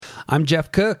I'm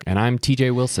Jeff Cook. And I'm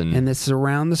TJ Wilson. And this is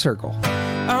Around the Circle.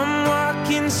 I'm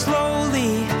walking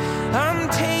slowly. I'm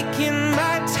taking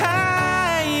my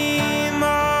time.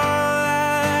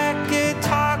 All that good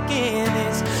talking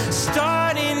is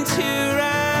starting to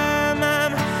rhyme.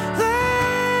 I'm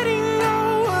letting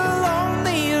go of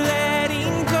lonely,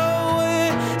 letting go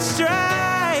of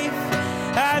strife.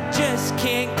 I just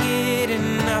can't get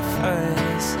enough of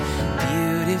this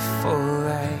beautiful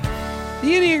life.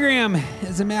 The Enneagram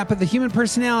is a map of the human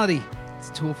personality. It's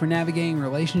a tool for navigating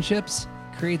relationships,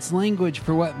 creates language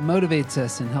for what motivates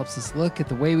us, and helps us look at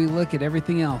the way we look at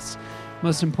everything else.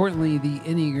 Most importantly, the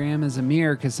Enneagram is a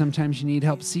mirror because sometimes you need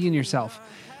help seeing yourself.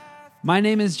 My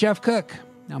name is Jeff Cook.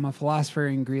 I'm a philosopher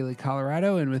in Greeley,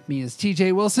 Colorado, and with me is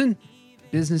TJ Wilson,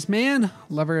 businessman,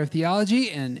 lover of theology,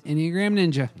 and Enneagram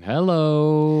ninja.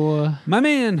 Hello. My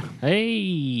man.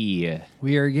 Hey.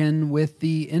 We are again with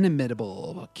the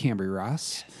inimitable Cambry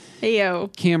Ross.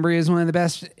 Heyo. Cambry is one of the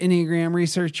best Enneagram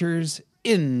researchers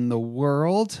in the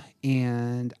world,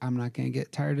 and I'm not going to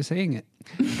get tired of saying it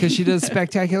because she does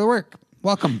spectacular work.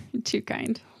 Welcome. Too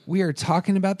kind. We are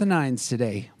talking about the nines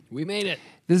today. We made it.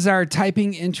 This is our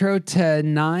typing intro to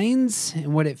nines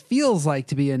and what it feels like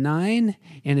to be a nine.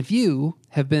 And if you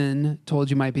have been told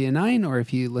you might be a nine, or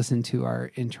if you listen to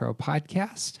our intro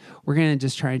podcast, we're going to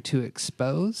just try to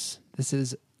expose. This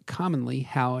is commonly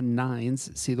how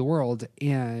nines see the world.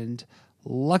 And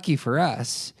lucky for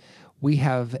us, we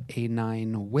have a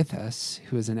nine with us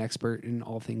who is an expert in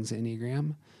all things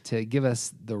Enneagram to give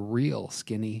us the real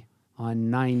skinny on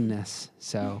nineness.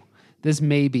 So this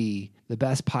may be the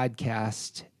best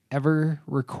podcast ever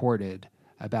recorded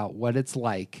about what it's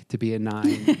like to be a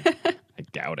nine. I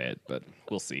doubt it, but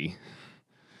we'll see.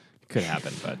 Could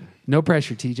happen, but No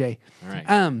pressure, TJ. all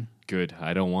right. Good.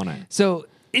 I don't want it. So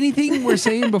anything we're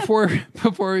saying before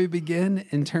we begin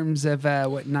in terms of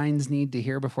what nines need to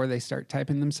hear before they start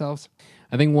typing themselves?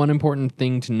 I think one important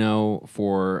thing to know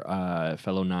for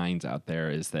fellow nines out there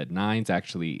is that nines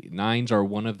are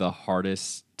one of the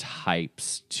hardest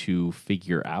types to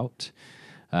figure out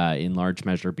in large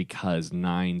measure because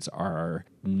nines are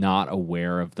not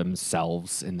aware of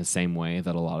themselves in the same way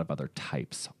that a lot of other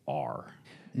types are.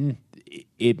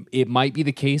 It might be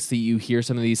the case that you hear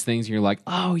some of these things and you're like,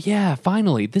 oh yeah,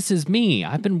 finally, this is me.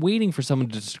 I've been waiting for someone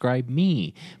to describe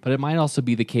me. But it might also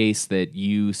be the case that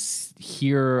you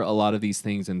hear a lot of these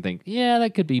things and think, yeah,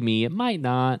 that could be me. It might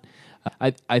not.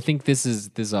 I think this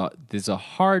is a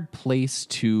hard place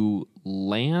to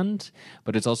land,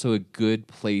 but it's also a good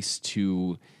place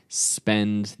to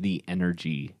spend the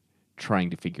energy trying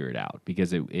to figure it out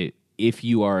because if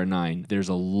you are a nine, there's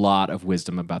a lot of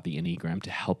wisdom about the Enneagram to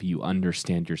help you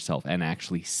understand yourself and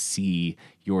actually see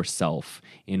yourself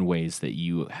in ways that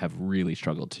you have really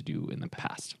struggled to do in the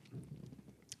past.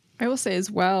 I will say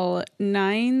as well,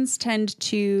 nines tend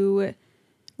to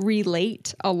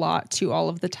relate a lot to all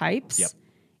of the types. Yep.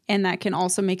 And that can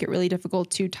also make it really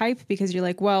difficult to type because you're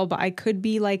like, well, but I could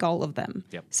be like all of them.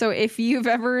 Yep. So if you've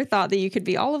ever thought that you could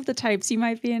be all of the types, you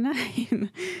might be a nine.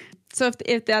 So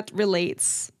if that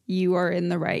relates, you are in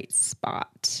the right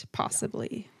spot,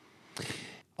 possibly.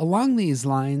 Along these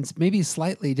lines, maybe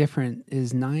slightly different,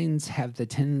 is nines have the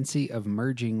tendency of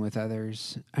merging with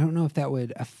others. I don't know if that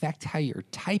would affect how you're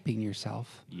typing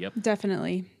yourself. Yep.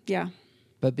 Definitely. Yeah.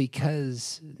 But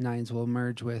because nines will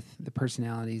merge with the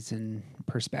personalities and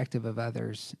perspective of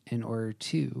others in order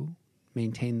to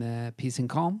maintain the peace and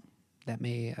calm, that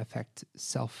may affect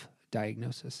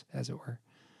self-diagnosis, as it were.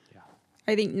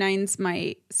 I think nines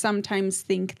might sometimes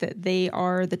think that they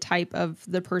are the type of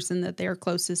the person that they're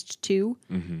closest to.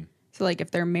 Mm-hmm. So like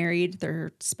if they're married,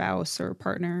 their spouse or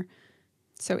partner.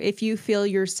 So if you feel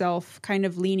yourself kind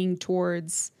of leaning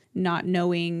towards not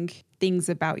knowing things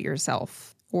about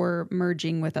yourself or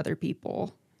merging with other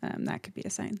people, that could be a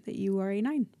sign that you are a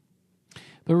nine.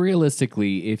 But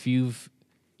realistically, if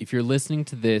you're listening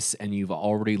to this and you've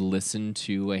already listened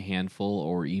to a handful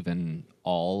or even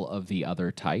all of the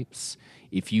other types,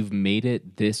 if you've made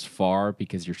it this far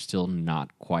because you're still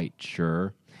not quite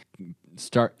sure,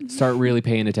 start really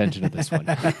paying attention to this one.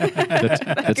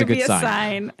 That's a good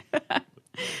sign.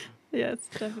 Yes,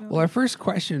 definitely. Well, our first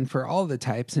question for all the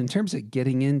types, in terms of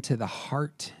getting into the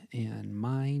heart and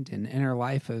mind and inner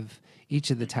life of each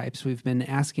of the types, we've been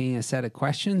asking a set of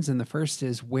questions. And the first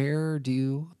is, where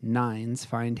do nines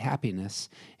find happiness?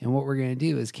 And what we're going to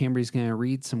do is Cambry's going to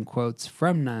read some quotes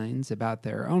from nines about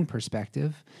their own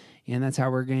perspective. And that's how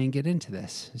we're going to get into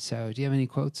this. So do you have any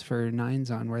quotes for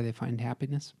nines on where they find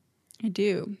happiness? I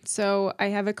do. So I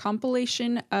have a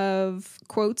compilation of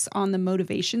quotes on the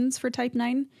motivations for type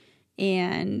 9.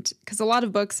 And because a lot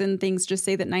of books and things just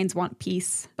say that nines want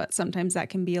peace, but sometimes that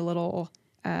can be a little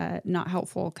not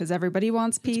helpful because everybody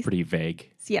wants peace. Pretty vague.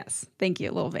 Yes, thank you.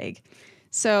 A little vague.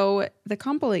 So the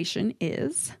compilation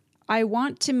is, I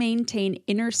want to maintain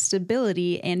inner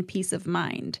stability and peace of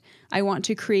mind. I want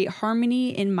to create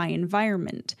harmony in my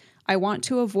environment. I want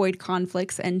to avoid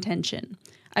conflicts and tension.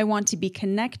 I want to be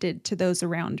connected to those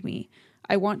around me.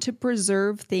 I want to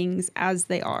preserve things as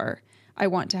they are. I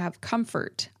want to have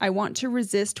comfort. I want to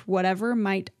resist whatever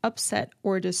might upset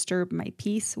or disturb my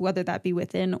peace, whether that be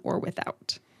within or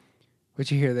without. What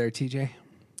you hear there, TJ?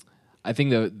 I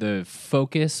think the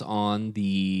focus on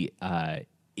the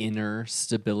inner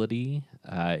stability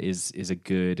is a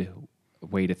good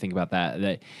way to think about that.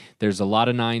 That there's a lot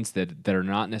of nines that are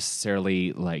not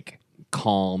necessarily like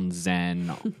calm,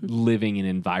 zen, living in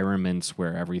environments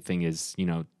where everything is,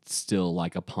 still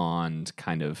like a pond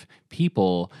kind of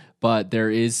people, but there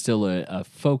is still a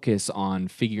focus on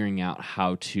figuring out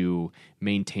how to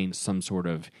maintain some sort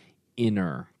of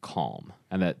inner calm.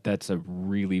 And that's a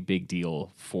really big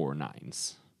deal for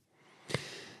nines.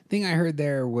 Thing I heard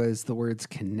there was the words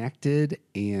connected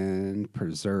and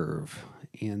preserve.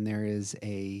 And there is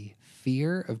a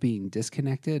fear of being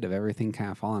disconnected, of everything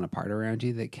kind of falling apart around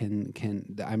you that can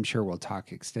I'm sure we'll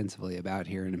talk extensively about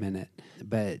here in a minute.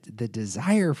 But the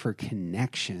desire for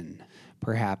connection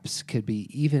perhaps could be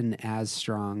even as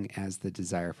strong as the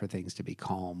desire for things to be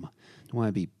calm. I want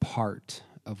to be part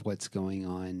of what's going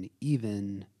on,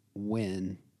 even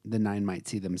when the nine might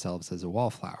see themselves as a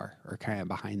wallflower or kind of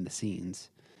behind the scenes.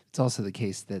 It's also the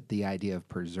case that the idea of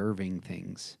preserving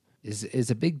things is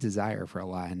a big desire for a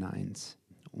lot of nines.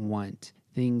 Want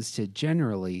things to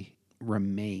generally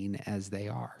remain as they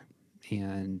are.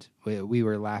 And we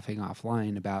were laughing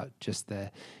offline about just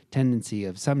the tendency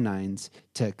of some nines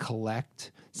to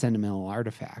collect sentimental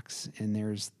artifacts. And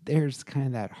there's kind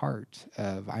of that heart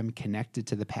of, I'm connected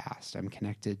to the past. I'm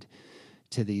connected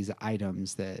to these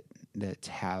items that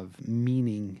have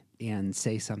meaning and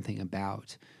say something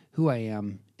about who I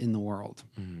am in the world.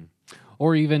 Mm-hmm.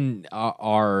 Or even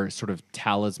are sort of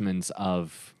talismans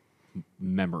of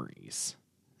memories.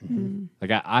 Mm-hmm.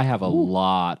 Like I have a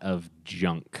lot of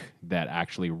junk that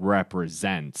actually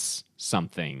represents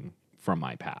something from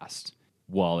my past.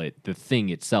 While the thing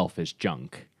itself is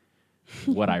junk,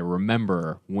 what I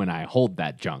remember when I hold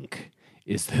that junk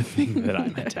is the thing that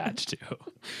I'm attached to.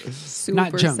 Super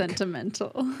Not junk.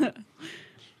 sentimental.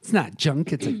 It's not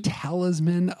junk, it's a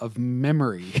talisman of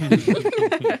memory.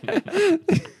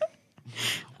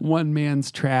 One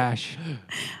man's trash.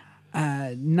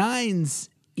 Nines,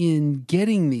 in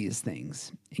getting these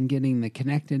things, in getting the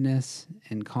connectedness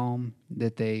and calm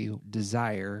that they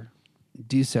desire,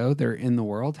 do so. They're in the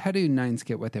world. How do nines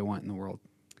get what they want in the world?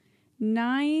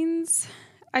 Nines,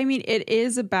 I mean, it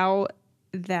is about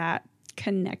that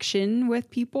connection with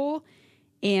people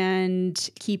and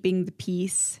keeping the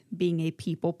peace, being a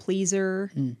people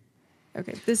pleaser.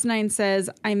 Okay, this 9 says,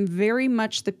 I'm very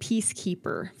much the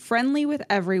peacekeeper, friendly with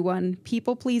everyone,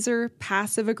 people pleaser,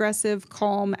 passive aggressive,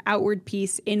 calm, outward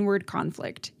peace, inward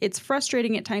conflict. It's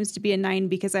frustrating at times to be a 9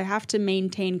 because I have to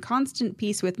maintain constant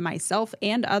peace with myself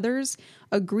and others,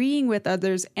 agreeing with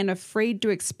others, and afraid to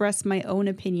express my own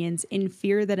opinions in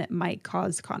fear that it might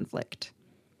cause conflict.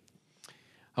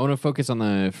 I want to focus on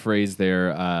the phrase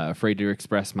there, afraid to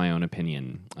express my own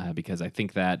opinion, because I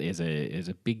think that is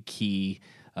a big key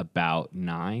about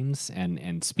nines,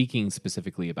 and speaking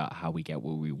specifically about how we get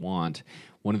what we want.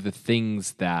 One of the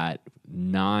things that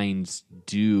nines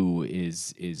do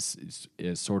is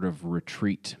a sort of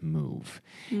retreat move,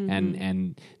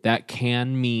 and that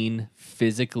can mean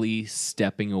physically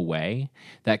stepping away.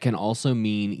 That can also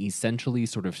mean essentially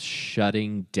sort of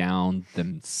shutting down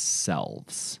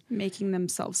themselves, Making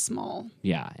themselves small.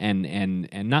 yeah, and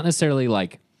not necessarily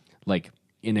like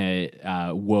in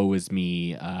a woe is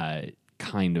me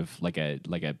kind of like a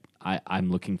I'm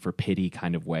looking for pity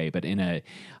kind of way, but in a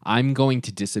I'm going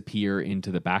to disappear into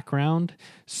the background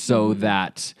so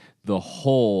that the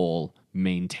whole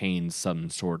maintains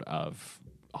some sort of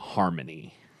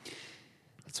harmony.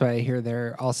 That's why I hear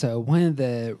there also one of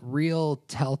the real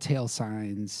telltale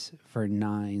signs for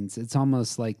nines. It's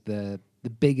almost like the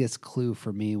biggest clue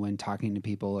for me when talking to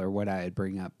people, or what I'd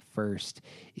bring up first,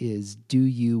 is, do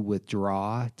you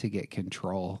withdraw to get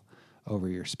control over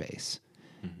your space?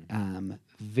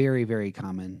 Very, very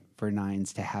common for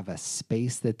nines to have a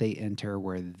space that they enter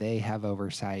where they have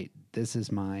oversight. This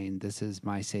is mine. This is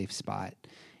my safe spot.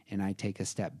 And I take a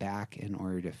step back in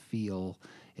order to feel,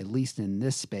 at least in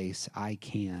this space, I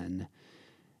can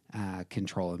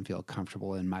control and feel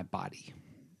comfortable in my body.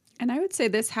 And I would say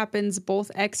this happens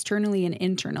both externally and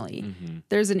internally.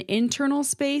 There's an internal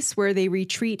space where they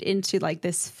retreat into like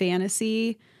this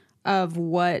fantasy of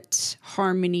what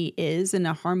harmony is in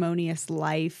a harmonious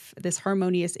life, this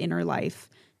harmonious inner life.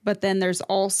 But then there's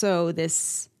also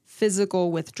this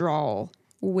physical withdrawal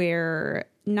where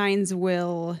nines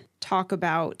will talk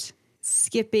about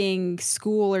skipping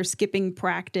school or skipping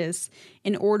practice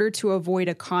in order to avoid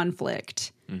a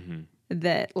conflict.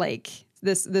 That like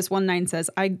this one nine says,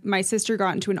 my sister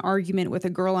got into an argument with a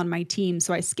girl on my team,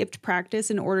 so I skipped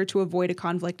practice in order to avoid a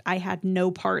conflict I had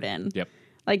no part in. Yep.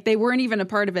 Like they weren't even a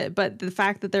part of it, but the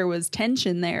fact that there was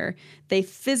tension there, they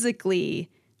physically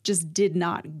just did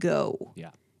not go.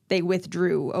 Yeah. They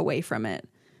withdrew away from it.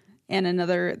 And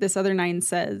this other nine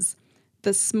says,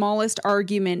 the smallest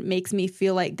argument makes me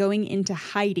feel like going into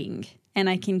hiding, and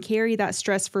I can carry that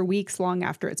stress for weeks long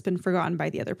after it's been forgotten by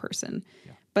the other person.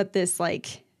 Yeah. But this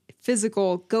like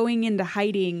physical going into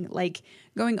hiding, like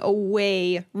going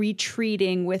away,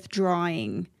 retreating,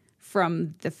 withdrawing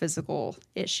from the physical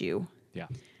issue. Yeah.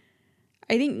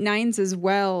 I think nines as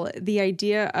well, the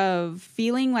idea of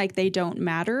feeling like they don't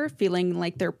matter, feeling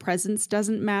like their presence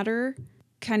doesn't matter,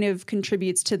 kind of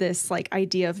contributes to this like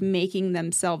idea of making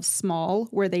themselves small,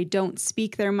 where they don't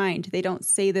speak their mind. They don't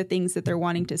say the things that they're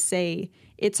wanting to say.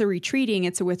 It's a retreating,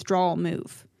 it's a withdrawal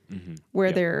move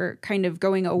where they're kind of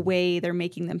going away. They're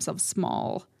making themselves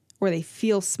small, or they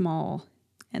feel small,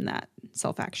 and that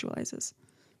self-actualizes.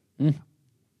 You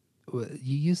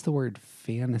used the word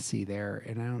fantasy there,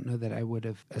 and I don't know that I would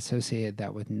have associated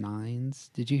that with nines.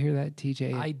 Did you hear that,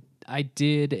 TJ? I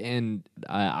did, and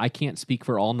I can't speak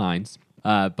for all nines,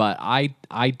 but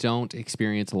I don't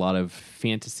experience a lot of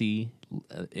fantasy,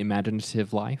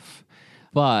 imaginative life.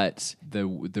 But the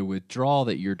withdrawal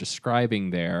that you're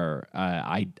describing there,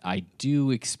 I do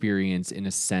experience in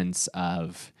a sense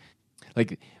of,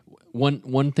 like,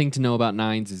 one thing to know about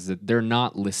nines is that they're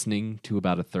not listening to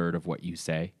about a third of what you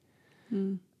say.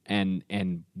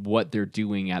 And what they're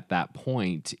doing at that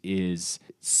point is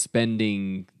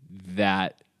spending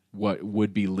that what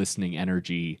would be listening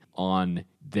energy on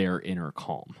their inner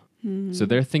calm. So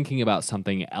they're thinking about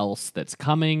something else that's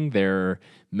coming. They're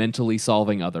mentally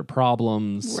solving other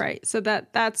problems. Right. So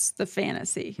that's the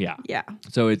fantasy. Yeah. Yeah.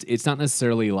 So it's not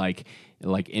necessarily like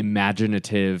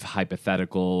imaginative,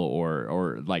 hypothetical,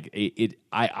 or like it.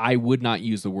 I would not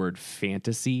use the word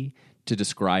fantasy to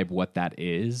describe what that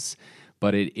is,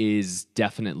 but it is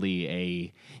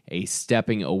definitely a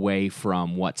stepping away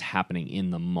from what's happening in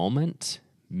the moment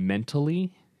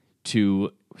mentally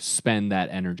to spend that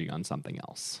energy on something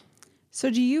else. So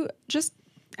do you, just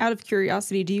out of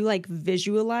curiosity, do you like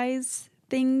visualize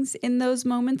things in those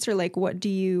moments, or like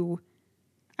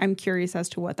I'm curious as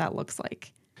to what that looks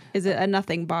like. Is it a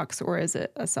nothing box or is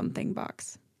it a something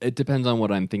box? It depends on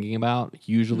what I'm thinking about.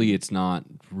 Usually it's not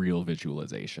real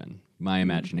visualization. My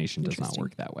imagination does not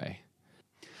work that way.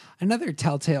 Another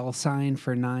telltale sign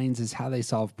for nines is how they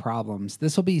solve problems.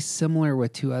 This will be similar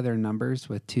with two other numbers,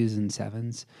 with 2s and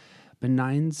 7s. But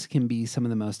nines can be some of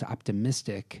the most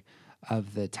optimistic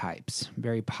of the types,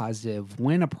 very positive.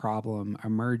 When a problem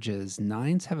emerges,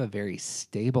 nines have a very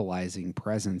stabilizing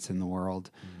presence in the world.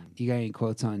 You got any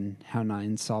quotes on how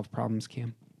nines solve problems,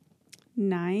 Cam?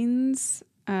 Nines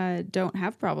don't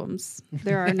have problems.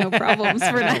 There are no problems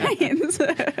for nines.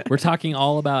 We're talking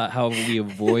all about how we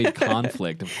avoid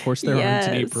conflict. Of course, there aren't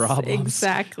any problems.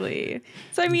 Exactly.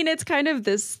 So, I mean, it's kind of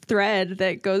this thread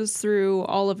that goes through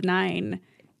all of 9.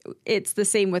 It's the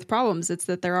same with problems. It's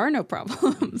that there are no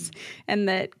problems and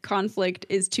that conflict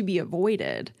is to be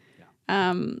avoided.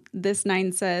 This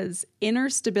 9 says, inner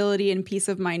stability and peace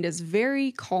of mind is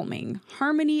very calming.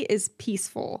 Harmony is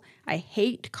peaceful. I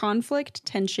hate conflict,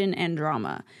 tension, and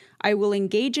drama. I will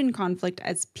engage in conflict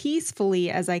as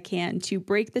peacefully as I can to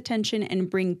break the tension and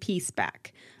bring peace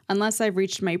back, unless I've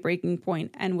reached my breaking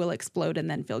point and will explode and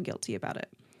then feel guilty about it.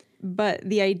 But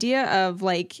the idea of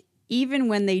like, even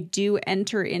when they do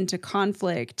enter into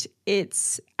conflict,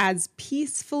 it's as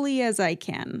peacefully as I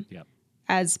can,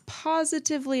 as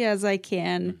positively as I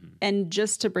can, and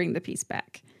just to bring the peace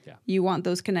back. Yeah. You want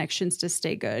those connections to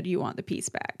stay good. You want the peace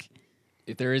back.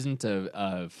 If there isn't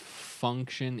a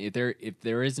function, if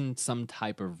there isn't some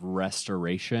type of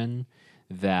restoration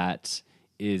that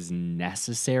is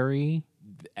necessary,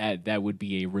 that would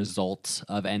be a result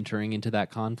of entering into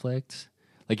that conflict.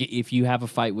 Like if you have a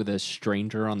fight with a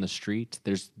stranger on the street,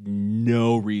 there's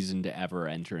no reason to ever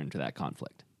enter into that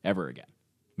conflict ever again.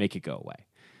 Make it go away.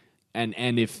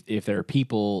 And if there are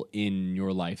people in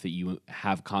your life that you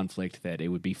have conflict that it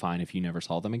would be fine if you never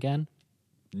saw them again,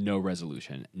 no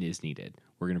resolution is needed.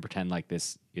 We're going to pretend like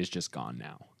this is just gone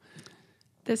now.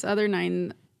 This other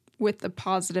 9 with the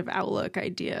positive outlook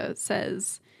idea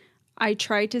says, I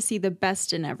try to see the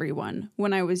best in everyone.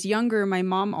 When I was younger, my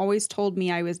mom always told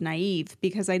me I was naive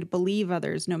because I'd believe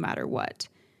others no matter what.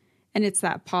 And it's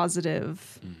that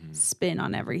positive spin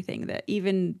on everything that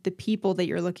even the people that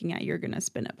you're looking at, you're going to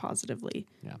spin it positively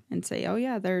and say, oh,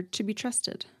 yeah, they're to be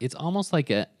trusted. It's almost like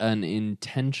an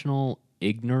intentional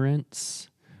ignorance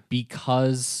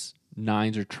because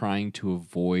nines are trying to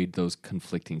avoid those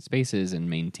conflicting spaces and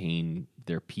maintain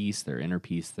their peace, their inner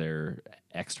peace, their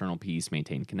external peace,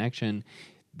 maintain connection.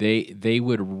 They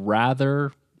would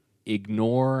rather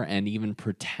ignore and even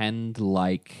pretend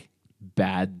like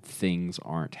bad things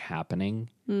aren't happening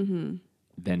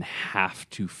than have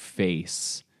to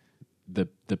face the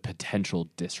potential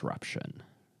disruption.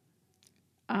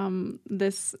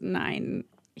 This 9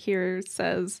 here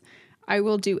says, I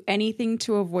will do anything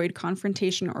to avoid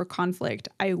confrontation or conflict.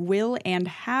 I will and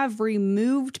have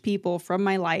removed people from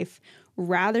my life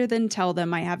rather than tell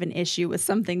them I have an issue with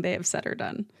something they have said or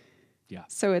done. Yeah.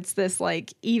 So it's this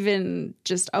like even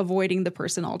just avoiding the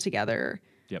person altogether.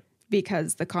 Yep.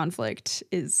 Because the conflict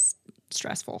is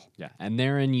stressful. Yeah. And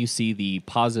therein you see the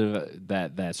positive,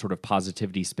 that sort of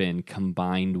positivity spin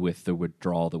combined with the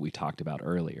withdrawal that we talked about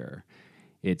earlier.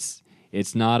 It's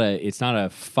not a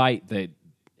fight that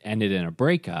ended in a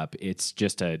breakup. It's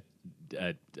just a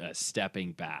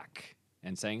stepping back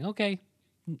and saying, okay,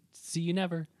 see you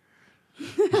never.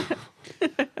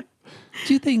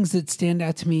 Two things that stand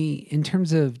out to me in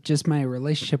terms of just my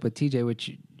relationship with TJ,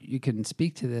 which you can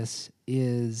speak to this,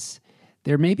 is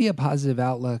there may be a positive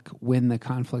outlook when the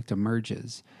conflict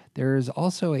emerges. There is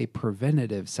also a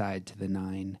preventative side to the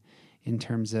 9 in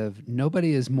terms of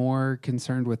nobody is more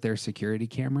concerned with their security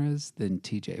cameras than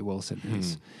TJ Wilson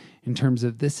is. In terms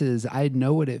of I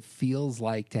know what it feels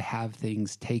like to have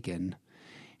things taken.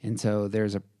 And so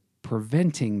there's a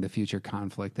preventing the future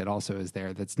conflict that also is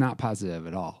there that's not positive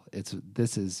at all.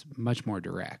 This is much more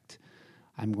direct.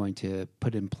 I'm going to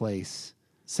put in place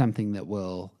something that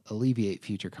will alleviate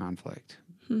future conflict.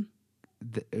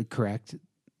 Correct?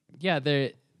 Yeah,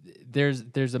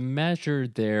 there's a measure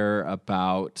there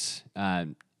about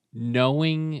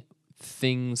knowing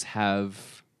things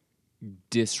have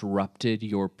disrupted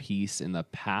your peace in the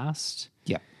past.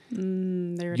 Yeah.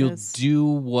 There it You'll is. do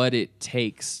what it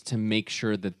takes to make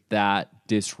sure that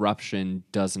disruption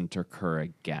doesn't occur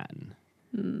again.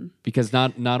 Because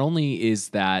not only is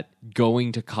that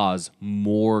going to cause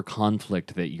more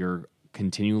conflict that you're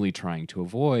continually trying to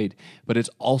avoid, but it's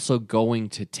also going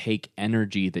to take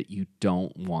energy that you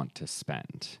don't want to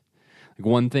spend. Like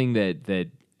one thing that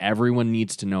everyone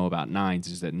needs to know about 9s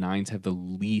is that 9s have the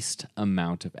least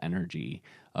amount of energy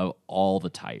of all the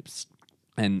types.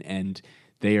 And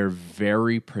they are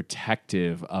very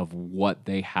protective of what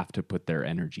they have to put their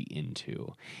energy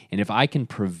into. And if I can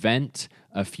prevent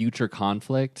a future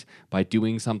conflict by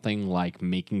doing something like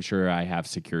making sure I have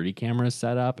security cameras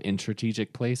set up in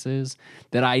strategic places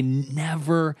that I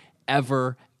never,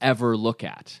 ever, ever look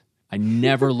at. I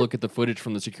never look at the footage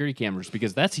from the security cameras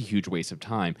because that's a huge waste of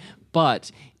time.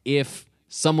 But if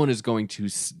someone is going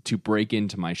to break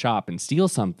into my shop and steal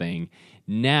something,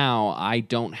 now I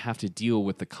don't have to deal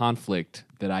with the conflict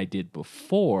that I did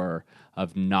before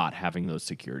of not having those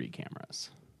security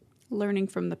cameras. Learning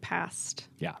from the past.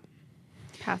 Yeah.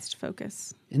 Past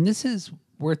focus. And this is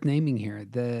worth naming here.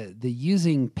 The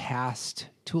using past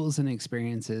tools and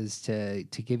experiences to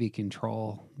give you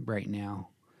control right now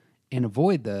and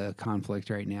avoid the conflict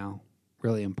right now,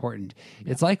 really important.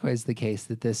 Yeah. It's likewise the case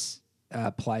that this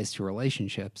applies to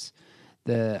relationships.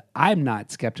 I'm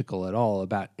not skeptical at all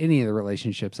about any of the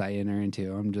relationships I enter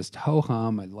into. I'm just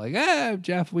ho-hum. I'm like,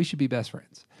 Jeff, we should be best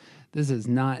friends. This is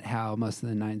not how most of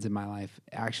the 9s in my life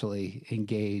actually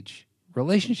engage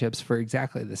relationships for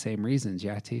exactly the same reasons.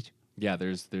 Yeah, Teach? Yeah,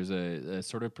 there's a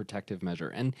sort of protective measure.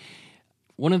 And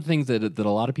one of the things that a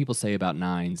lot of people say about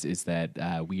 9s is that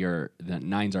that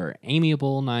 9s are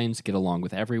amiable, 9s get along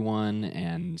with everyone,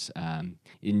 and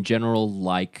in general,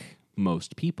 like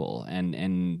most people.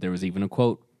 And there was even a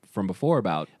quote from before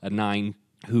about a 9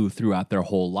 who throughout their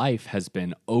whole life has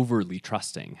been overly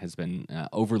trusting, has been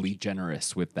overly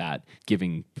generous with that,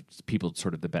 giving people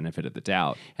sort of the benefit of the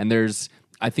doubt. And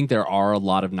I think there are a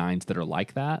lot of 9s that are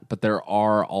like that, but there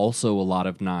are also a lot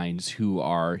of 9s who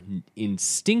are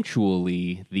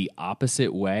instinctually the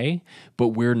opposite way, but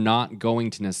we're not going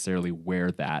to necessarily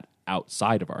wear that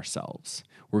outside of ourselves.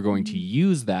 We're going to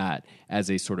use that as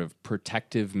a sort of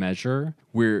protective measure.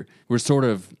 We're sort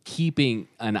of keeping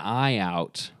an eye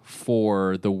out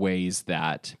for the ways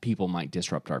that people might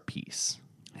disrupt our peace.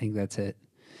 I think that's it.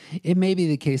 It may be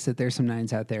the case that there's some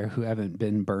nines out there who haven't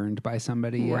been burned by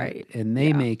somebody yet, Right. and they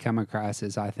Yeah. may come across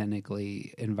as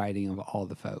authentically inviting of all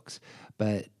the folks.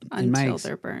 But in my Until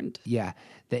they're burned. yeah,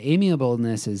 the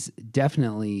amiableness is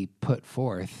definitely put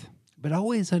forth, but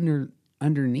always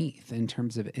underneath in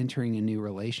terms of entering a new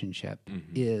relationship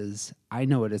is I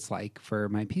know what it's like for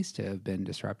my peace to have been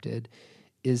disrupted.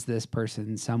 Is this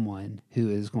person someone who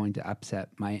is going to upset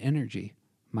my energy,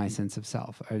 my sense of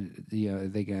self? Are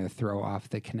they going to throw off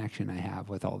the connection I have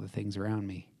with all the things around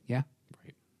me? Yeah.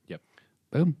 Right. Yep.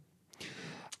 Boom.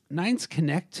 Nines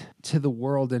connect to the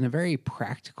world in a very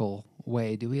practical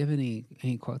way. Do we have any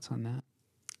quotes on that?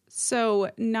 So,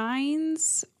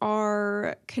 nines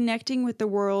are connecting with the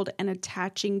world and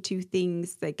attaching to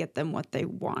things that get them what they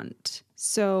want.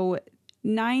 So,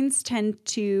 nines tend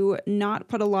to not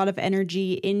put a lot of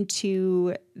energy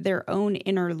into their own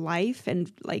inner life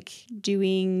and like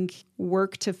doing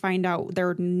work to find out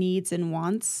their needs and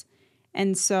wants.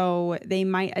 And so they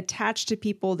might attach to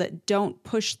people that don't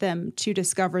push them to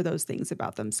discover those things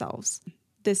about themselves.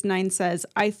 This 9 says,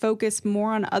 I focus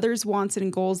more on others' wants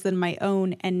and goals than my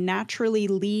own and naturally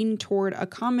lean toward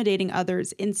accommodating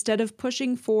others instead of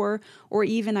pushing for or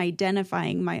even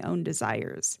identifying my own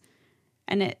desires.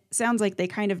 And it sounds like they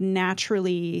kind of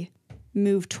naturally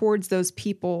move towards those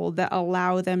people that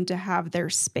allow them to have their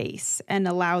space and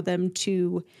allow them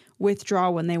to withdraw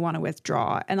when they want to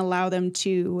withdraw and allow them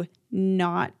to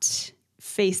not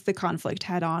face the conflict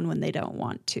head on when they don't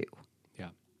want to. Yeah.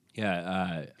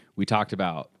 Yeah. We talked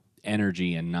about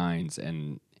energy and nines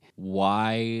and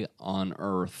why on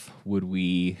earth would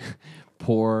we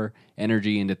pour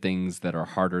energy into things that are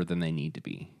harder than they need to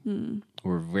be?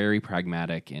 We're very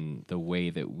pragmatic in the way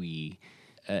that we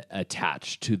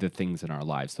attach to the things in our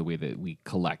lives, the way that we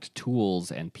collect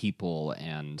tools and people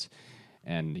and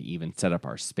even set up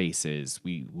our spaces.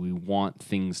 We want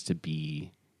things to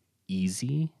be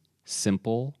easy,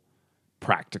 simple,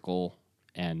 practical,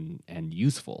 and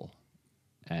useful.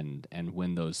 And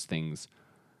when those things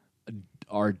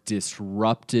are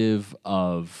disruptive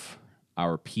of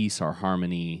our peace, our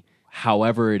harmony,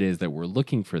 however it is that we're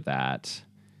looking for that,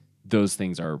 those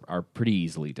things are pretty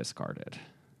easily discarded.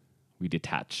 We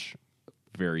detach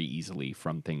very easily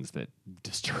from things that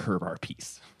disturb our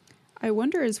peace. I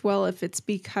wonder as well if it's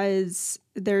because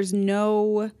there's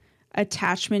no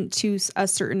attachment to a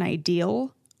certain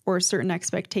ideal or a certain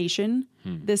expectation.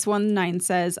 This 9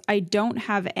 says, I don't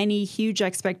have any huge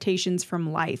expectations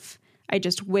from life. I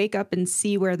just wake up and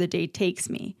see where the day takes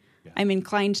me. Yeah. I'm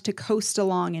inclined to coast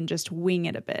along and just wing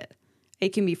it a bit.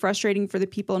 It can be frustrating for the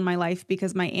people in my life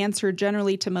because my answer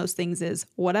generally to most things is,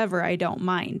 whatever, I don't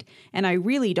mind. And I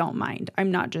really don't mind. I'm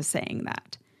not just saying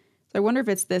that. So I wonder if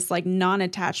it's this like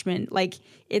non-attachment, like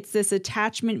it's this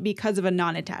attachment because of a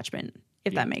non-attachment,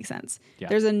 if that makes sense. Yeah.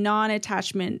 There's a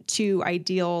non-attachment to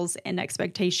ideals and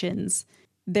expectations.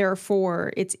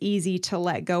 Therefore, it's easy to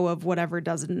let go of whatever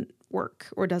doesn't work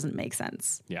or doesn't make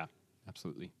sense. Yeah,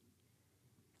 absolutely.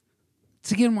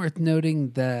 It's again worth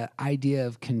noting the idea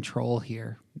of control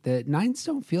here. That 9s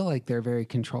don't feel like they're very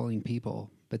controlling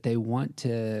people, but they want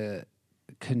to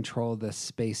control the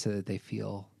space so that they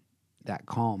feel that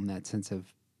calm, that sense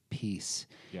of peace.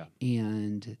 Yeah.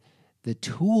 And the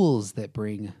tools that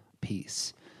bring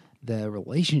peace, the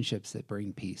relationships that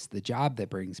bring peace, the job that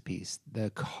brings peace,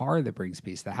 the car that brings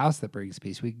peace, the house that brings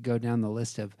peace. We could go down the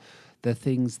list of the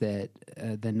things that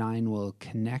the 9 will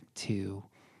connect to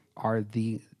are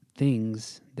the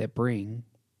things that bring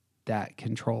that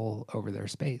control over their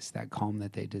space, that calm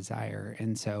that they desire.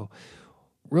 And so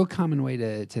real common way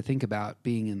to think about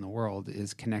being in the world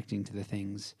is connecting to the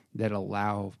things that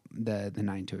allow the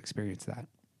 9 to experience that.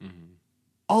 Mm-hmm.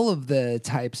 All of the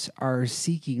types are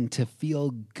seeking to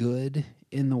feel good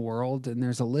in the world. And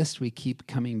there's a list we keep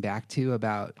coming back to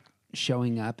about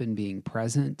showing up and being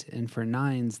present. And for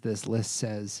 9s, this list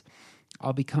says,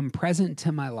 I'll become present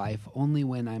to my life only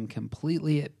when I'm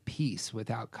completely at peace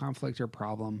without conflict or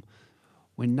problem,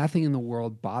 when nothing in the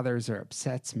world bothers or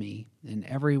upsets me, and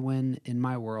everyone in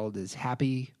my world is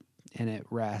happy and at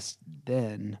rest,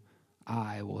 then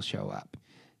I will show up.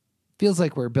 Feels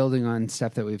like we're building on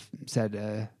stuff that we've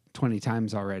said 20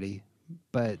 times already,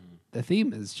 but the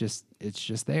theme is it's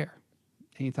just there.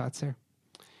 Any thoughts there?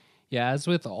 Yeah, as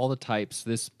with all the types,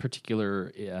 this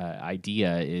particular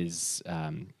idea is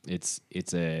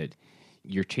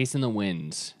you're chasing the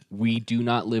wind. We do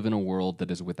not live in a world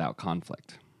that is without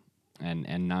conflict, and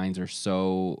 9s are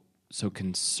so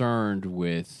concerned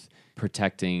with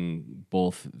protecting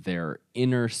both their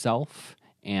inner self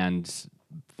and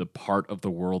the part of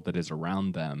the world that is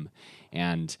around them,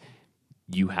 and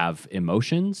you have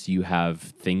emotions, you have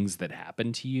things that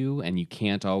happen to you, and you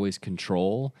can't always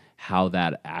control how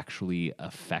that actually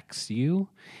affects you.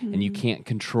 And you can't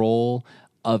control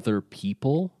other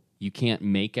people. You can't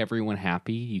make everyone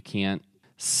happy. You can't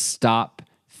stop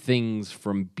things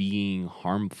from being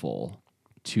harmful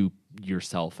to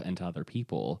yourself and to other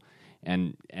people.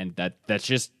 And that's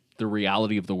just the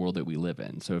reality of the world that we live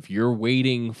in. So if you're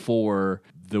waiting for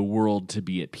the world to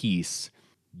be at peace,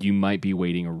 you might be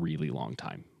waiting a really long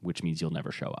time, which means you'll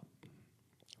never show up.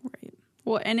 Right.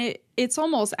 Well, and it's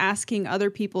almost asking other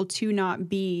people to not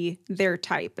be their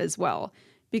type as well,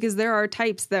 because there are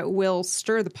types that will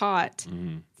stir the pot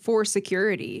for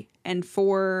security and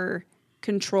for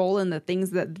control and the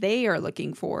things that they are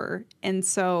looking for. And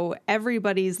so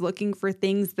everybody's looking for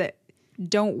things that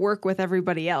don't work with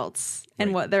everybody else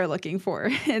and what they're looking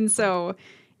for. And so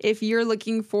if you're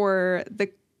looking for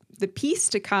the peace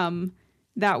to come,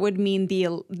 that would mean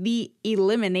the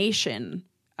elimination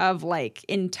of like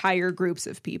entire groups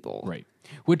of people. Right.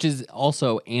 Which is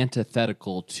also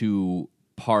antithetical to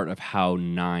part of how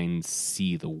nines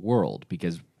see the world,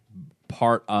 because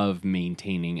part of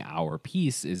maintaining our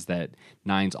peace is that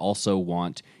nines also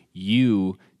want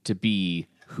you to be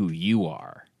who you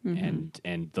are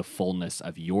and the fullness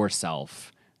of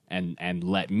yourself, and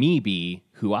let me be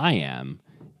who I am.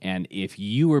 And if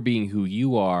you are being who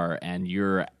you are and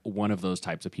you're one of those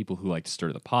types of people who like to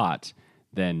stir the pot,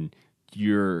 then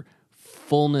your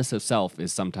fullness of self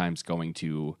is sometimes going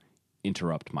to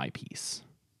interrupt my peace.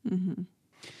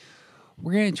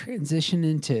 We're going to transition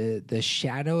into the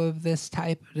shadow of this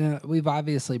type. We've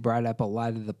obviously brought up a lot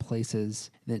of the places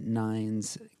that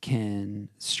nines can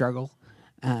struggle.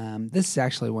 This is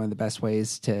actually one of the best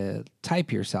ways to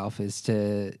type yourself, is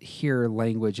to hear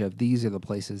language of these are the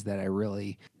places that I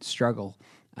really struggle.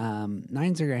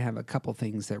 Nines are going to have a couple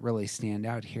things that really stand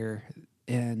out here.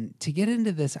 And to get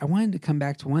into this, I wanted to come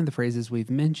back to one of the phrases we've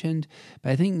mentioned,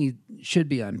 but I think it should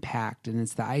be unpacked, and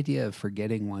it's the idea of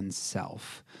forgetting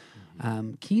oneself.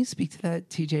 Can you speak to that,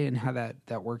 TJ, and how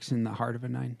that works in the heart of a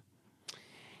nine?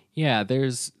 Yeah,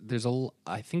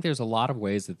 I think there's a lot of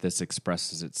ways that this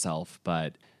expresses itself,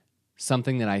 but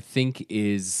something that I think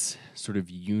is sort of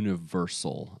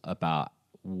universal about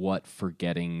what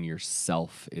forgetting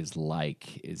yourself is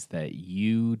like is that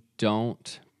you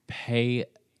don't pay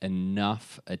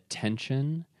enough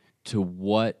attention to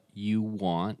what you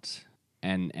want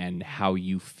and how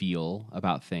you feel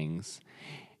about things.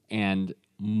 And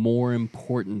more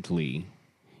importantly,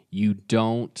 you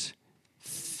don't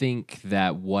think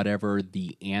that whatever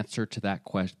the answer to that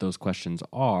those questions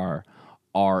are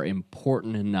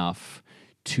important enough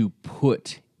to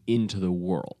put into the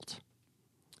world.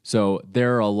 So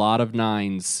there are a lot of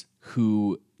nines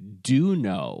who do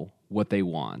know what they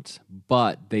want,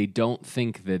 but they don't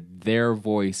think that their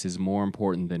voice is more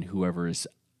important than whoever is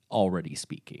already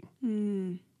speaking.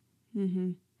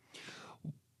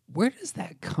 Where does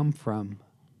that come from?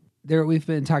 There, we've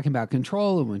been talking about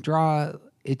control and withdraw.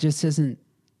 It just doesn't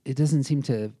seem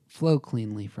to flow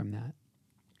cleanly from that.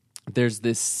 There's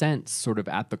this sense sort of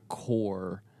at the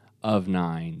core of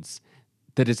nines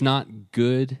that it's not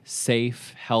good,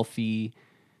 safe, healthy,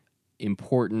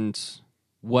 important,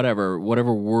 whatever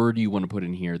word you want to put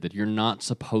in here, that you're not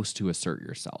supposed to assert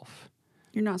yourself.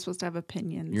 You're not supposed to have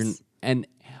opinions.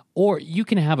 Or you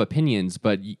can have opinions,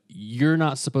 but you're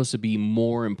not supposed to be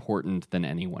more important than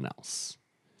anyone else.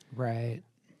 Right.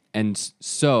 And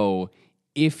so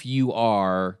if you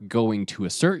are going to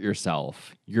assert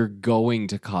yourself, you're going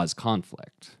to cause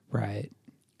conflict. Right.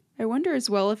 I wonder as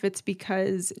well if it's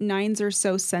because nines are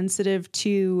so sensitive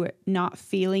to not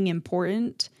feeling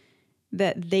important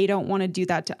that they don't want to do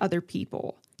that to other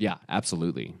people. Yeah,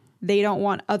 absolutely. They don't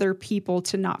want other people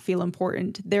to not feel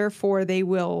important. Therefore, they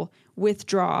will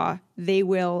withdraw. They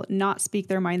will not speak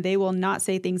their mind. They will not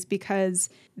say things because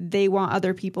they want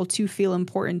other people to feel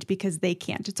important because they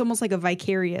can't. It's almost like a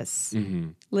vicarious,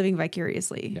 living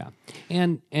vicariously. Yeah.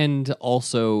 And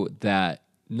also that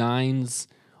nines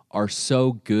are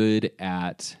so good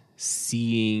at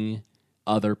seeing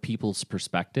other people's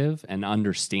perspective and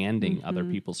understanding other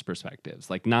people's perspectives.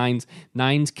 Like nines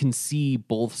can see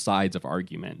both sides of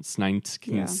arguments. Nines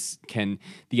can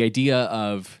the idea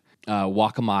of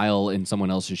walk a mile in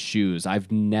someone else's shoes.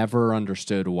 I've never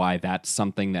understood why that's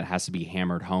something that has to be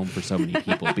hammered home for so many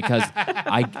people, because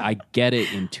I get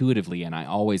it intuitively, and I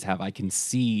always have. I can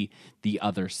see the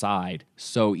other side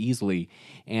so easily.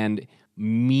 And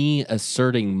me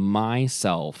asserting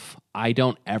myself, I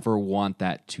don't ever want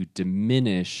that to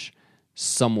diminish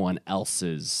someone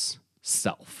else's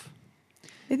self.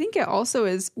 I think it also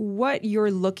is what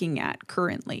you're looking at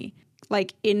currently.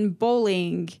 Like in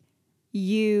bowling,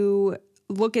 you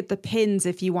look at the pins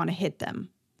if you want to hit them.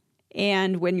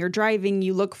 And when you're driving,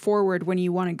 you look forward when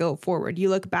you want to go forward. You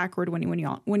look backward when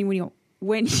you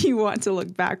want to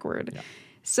look backward. Yeah.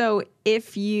 So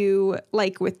if you,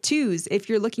 like with 2s, if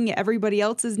you're looking at everybody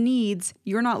else's needs,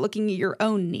 you're not looking at your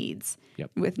own needs.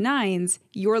 Yep. With 9s,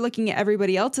 you're looking at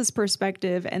everybody else's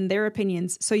perspective and their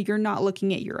opinions, so you're not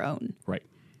looking at your own. Right.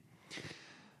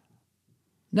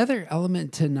 Another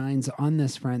element to 9s on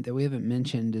this front that we haven't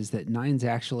mentioned is that 9s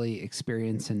actually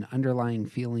experience an underlying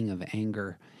feeling of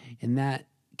anger, and that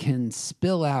can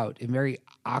spill out in very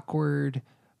awkward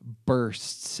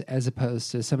bursts as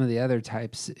opposed to some of the other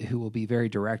types who will be very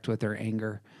direct with their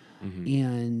anger. Mm-hmm.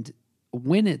 And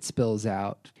when it spills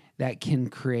out, that can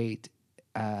create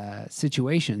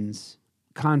situations,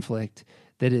 conflict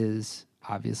that is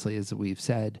obviously, as we've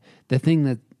said, the thing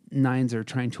that 9s are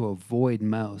trying to avoid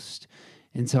most.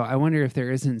 And so I wonder if there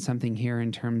isn't something here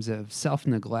in terms of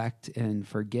self-neglect and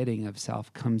forgetting of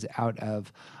self comes out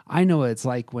of, I know what it's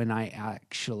like when I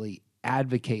actually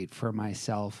advocate for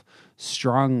myself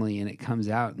strongly and it comes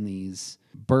out in these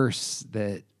bursts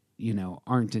that,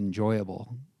 aren't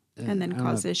enjoyable. And then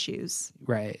cause issues.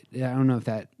 Right. I don't know if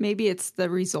that... Maybe it's the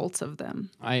results of them.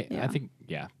 I think,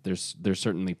 there's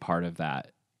certainly part of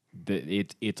that.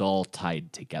 It's all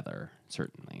tied together,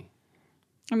 certainly.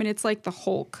 I mean, it's like the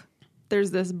Hulk.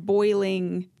 There's this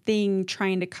boiling thing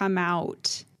trying to come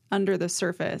out under the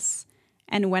surface.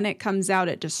 And when it comes out,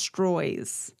 it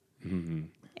destroys. Mm-hmm.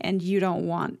 And you don't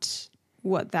want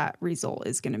what that result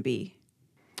is going to be.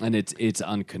 And it's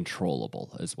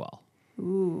uncontrollable as well.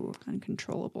 Ooh,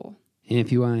 uncontrollable. And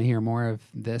if you want to hear more of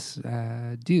this,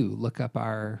 do look up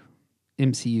our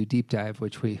MCU deep dive,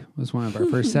 which was one of our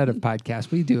first set of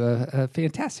podcasts. We do a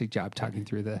fantastic job talking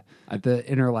through the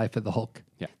inner life of the Hulk.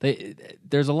 Yeah,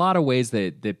 there's a lot of ways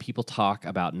that people talk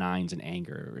about 9s and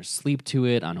anger, or sleep to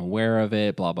it, unaware of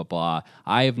it, blah, blah, blah.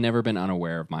 I have never been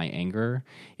unaware of my anger.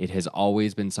 It has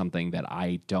always been something that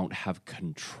I don't have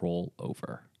control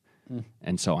over.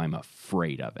 And so I'm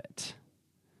afraid of it.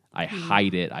 I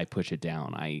hide it. I push it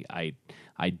down.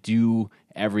 I do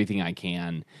everything I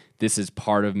can. This is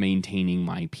part of maintaining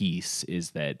my peace,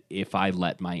 is that if I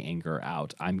let my anger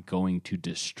out, I'm going to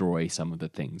destroy some of the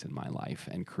things in my life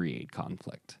and create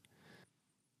conflict.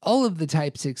 All of the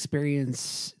types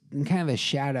experience kind of a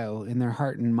shadow in their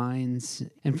heart and minds.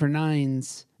 And for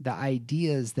 9s, the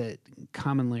ideas that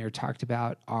commonly are talked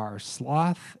about are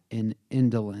sloth and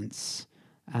indolence.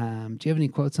 Do you have any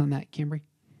quotes on that, Cambry?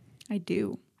 I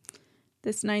do.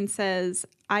 This 9 says,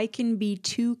 I can be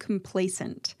too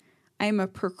complacent. I am a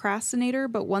procrastinator,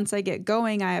 but once I get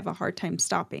going, I have a hard time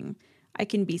stopping. I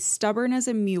can be stubborn as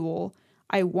a mule.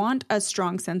 I want a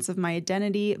strong sense of my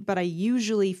identity, but I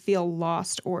usually feel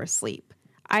lost or asleep.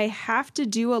 I have to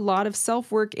do a lot of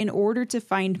self-work in order to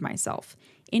find myself.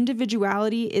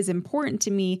 Individuality is important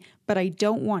to me, but I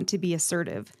don't want to be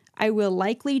assertive. I will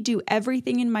likely do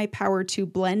everything in my power to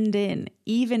blend in,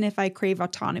 even if I crave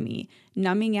autonomy.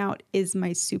 Numbing out is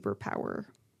my superpower.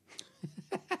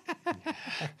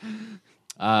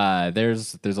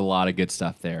 There's a lot of good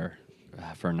stuff there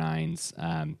for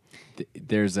 9s.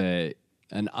 There's an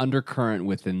undercurrent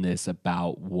within this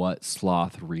about what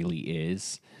sloth really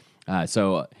is.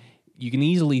 So you can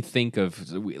easily think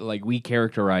of, like, we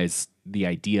characterize the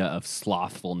idea of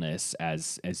slothfulness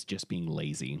as just being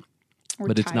lazy. Or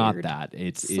but tired, it's not that.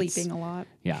 It's sleeping a lot.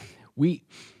 Yeah, we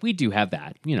do have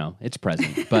that. It's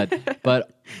present.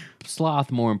 But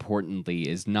sloth, more importantly,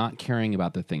 is not caring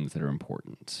about the things that are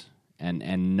important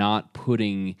and not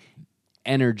putting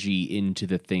energy into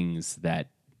the things that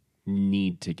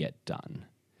need to get done.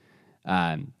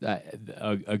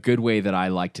 A good way that I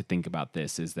like to think about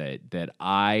this is that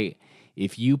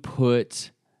if you put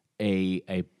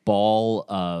a ball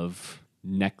of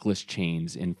necklace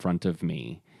chains in front of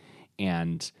me,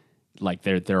 and like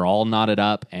they're all knotted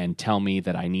up, and tell me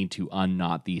that I need to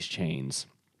unknot these chains,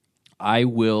 I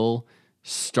will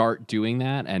start doing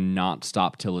that and not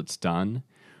stop till it's done,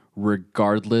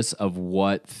 regardless of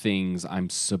what things I'm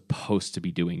supposed to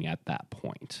be doing at that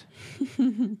point.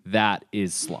 That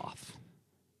is sloth,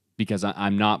 because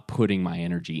I'm not putting my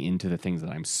energy into the things that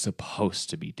I'm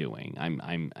supposed to be doing.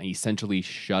 I'm essentially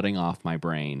shutting off my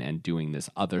brain and doing this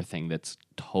other thing that's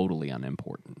totally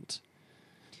unimportant.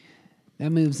 That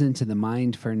moves into the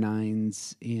mind for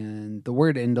 9s, and the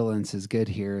word indolence is good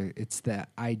here. It's the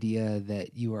idea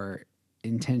that you are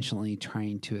intentionally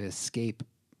trying to escape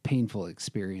painful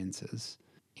experiences,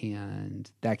 and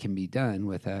that can be done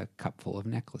with a cup full of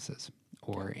necklaces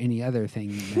or any other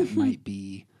thing that might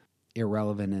be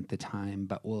irrelevant at the time,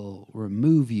 but will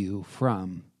remove you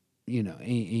from,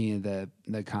 any of the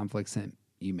conflicts that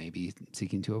you may be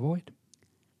seeking to avoid.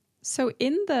 So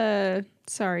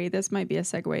sorry, this might be a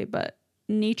segue, but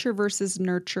nature versus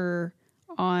nurture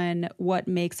on what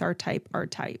makes our type.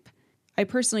 I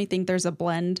personally think there's a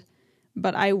blend,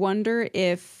 but I wonder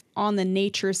if on the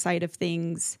nature side of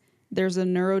things, there's a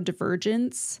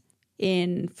neurodivergence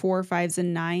in 4, 5s,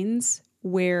 and 9s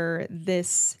where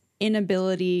this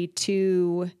inability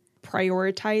to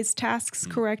prioritize tasks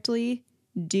correctly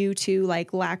due to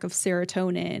like lack of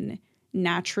serotonin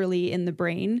naturally in the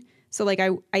brain. So like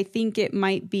I think it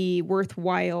might be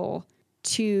worthwhile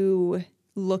to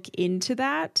look into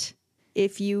that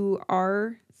if you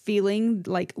are feeling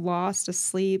like lost,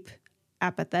 asleep,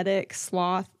 apathetic,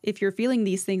 sloth. If you're feeling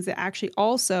these things, that actually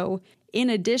also, in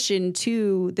addition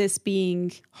to this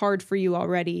being hard for you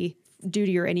already due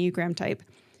to your Enneagram type,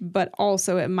 but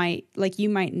also it might, like, you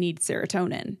might need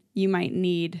serotonin. You might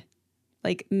need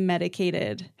like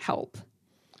medicated help.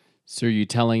 So are you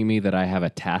telling me that I have a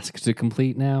task to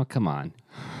complete now? Come on.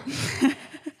 I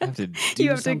have to do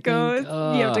You have to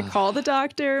go, you have to call the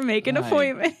doctor, make an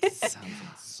appointment. Sounds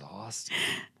exhausting.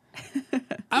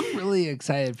 I'm really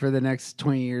excited for the next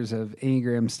 20 years of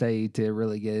Enneagram study to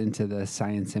really get into the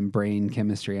science and brain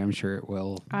chemistry. I'm sure it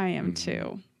will. I am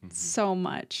too. So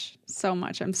much.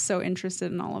 I'm so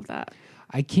interested in all of that.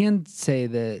 I can say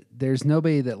that there's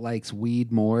nobody that likes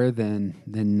weed more than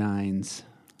 9s.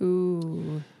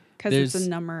 Ooh, because it's a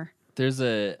number. There's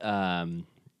a...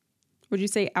 Would you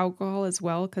say alcohol as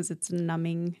well? Because it's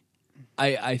numbing.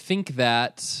 I think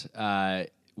that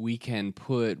we can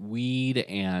put weed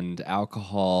and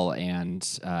alcohol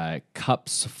and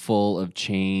cups full of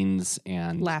chains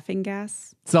and Laughing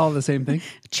gas. It's all the same thing.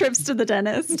 Trips to the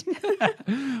dentist.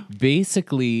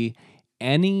 basically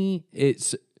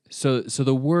so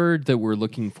the word that we're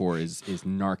looking for is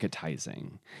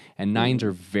narcotizing, and 9s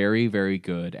are very, very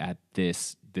good at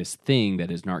this thing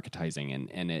that is narcotizing,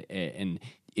 and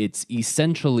it's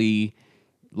essentially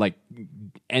like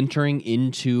entering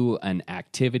into an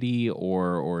activity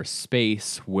or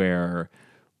space where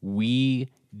we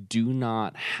do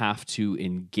not have to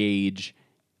engage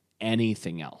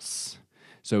anything else.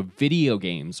 So video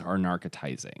games are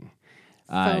narcotizing.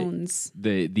 Phones.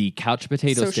 The couch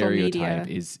potato Social stereotype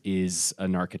media. is a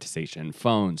narcotization.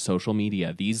 Phones, social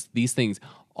media, these things,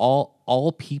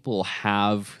 all people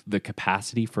have the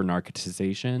capacity for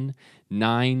narcotization.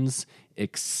 9s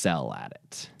excel at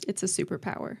it. It's a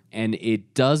superpower. And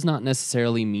it does not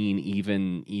necessarily mean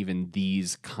even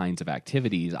these kinds of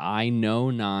activities. I know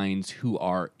 9s who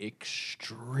are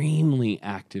extremely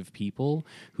active people,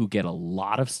 who get a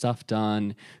lot of stuff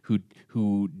done,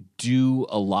 who do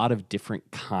a lot of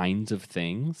different kinds of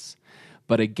things.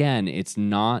 But again, it's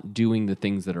not doing the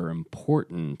things that are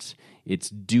important. It's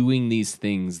doing these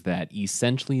things that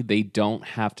essentially they don't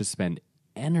have to spend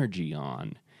energy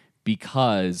on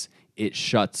because it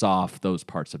shuts off those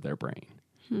parts of their brain.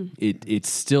 It's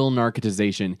still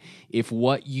narcotization. If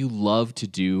what you love to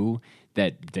do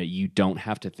that you don't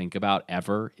have to think about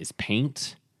ever is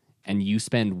paint, and you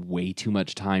spend way too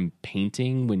much time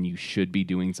painting when you should be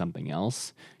doing something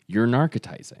else, you're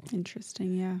narcotizing.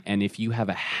 Interesting, yeah. And if you have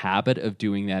a habit of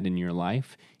doing that in your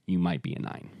life, you might be a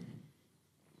 9.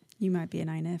 You might be a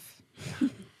 9-if.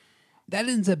 That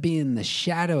ends up being the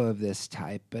shadow of this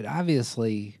type, but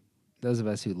obviously those of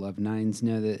us who love 9s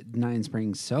know that 9s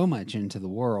bring so much into the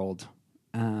world.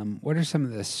 What are some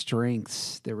of the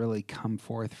strengths that really come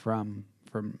forth from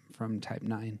type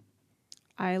 9?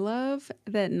 I love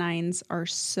that 9s are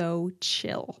so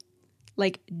chill,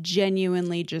 like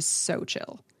genuinely just so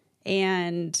chill,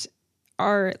 and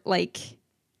are like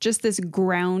just this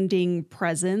grounding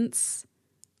presence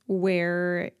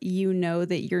where you know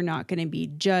that you're not going to be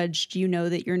judged. You know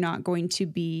that you're not going to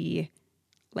be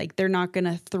like, they're not going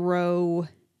to throw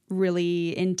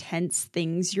really intense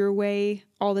things your way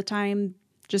all the time.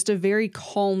 Just a very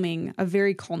calming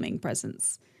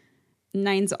presence.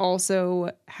 9s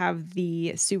also have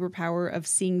the superpower of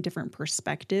seeing different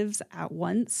perspectives at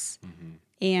once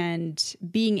and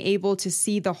being able to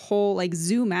see the whole, like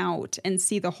zoom out and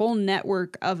see the whole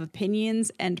network of opinions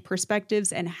and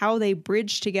perspectives and how they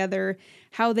bridge together,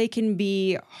 how they can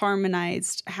be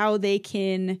harmonized, how they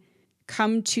can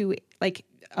come to like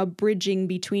a bridging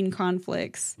between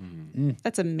conflicts.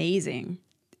 That's amazing.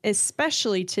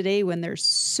 Especially today when there's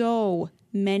so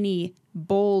many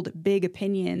bold, big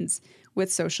opinions with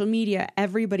social media,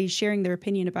 everybody's sharing their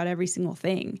opinion about every single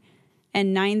thing.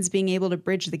 And 9s being able to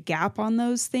bridge the gap on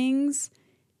those things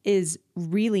is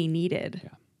really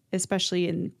needed, especially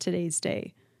in today's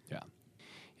day.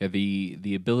 Yeah,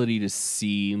 the ability to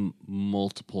see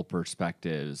multiple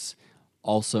perspectives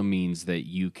also means that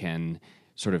you can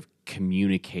sort of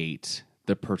communicate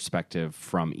the perspective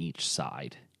from each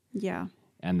side. Yeah.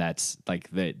 And that's like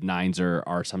the nines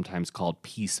are sometimes called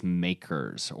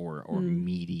peacemakers or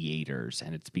mediators.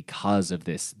 And it's because of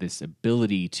this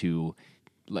ability to,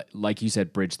 like you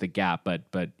said, bridge the gap,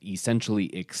 but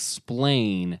essentially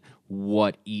explain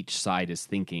what each side is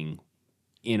thinking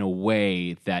in a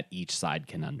way that each side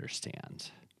can understand.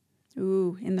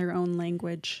 Ooh, in their own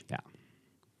language. Yeah.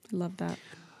 I love that.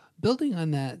 Building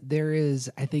on that, there is,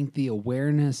 I think, the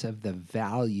awareness of the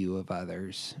value of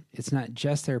others. It's not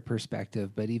just their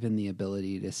perspective, but even the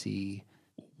ability to see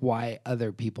why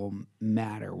other people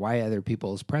matter, why other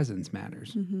people's presence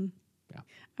matters. Mm-hmm. Yeah.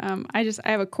 I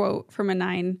have a quote from a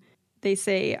 9. They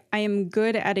say, "I am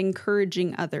good at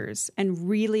encouraging others and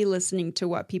really listening to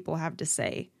what people have to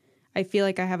say. I feel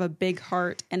like I have a big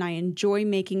heart and I enjoy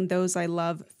making those I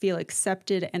love feel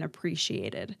accepted and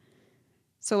appreciated."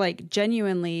 So like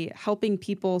genuinely helping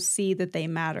people see that they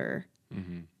matter.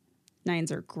 Mm-hmm.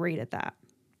 9s are great at that.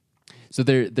 So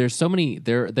there's so many,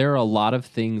 there are a lot of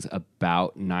things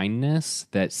about 9ness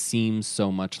that seem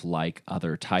so much like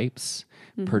other types,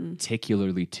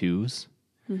 particularly 2s.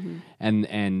 Mm-hmm.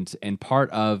 And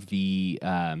part of the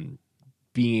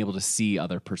being able to see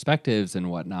other perspectives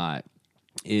and whatnot,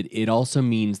 it also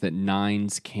means that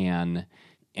 9s can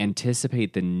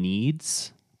anticipate the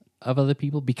needs of other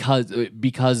people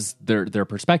because their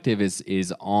perspective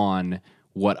is on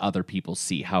what other people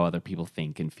see, how other people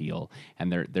think and feel,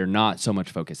 and they're not so much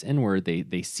focused inward.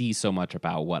 They see so much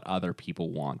about what other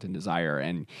people want and desire,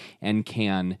 and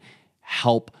can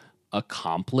help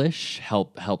accomplish,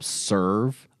 help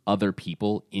serve other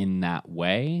people in that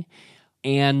way,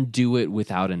 and do it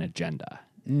without an agenda.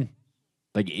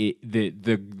 Like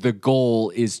the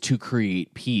goal is to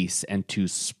create peace and to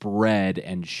spread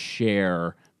and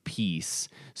share peace.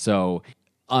 So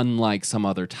unlike some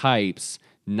other types,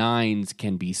 9s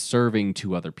can be serving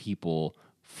to other people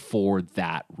for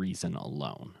that reason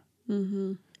alone.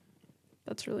 Mm-hmm.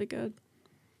 That's really good.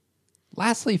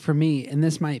 Lastly, for me, and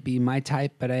this might be my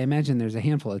type, but I imagine there's a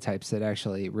handful of types that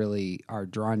actually really are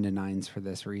drawn to 9s for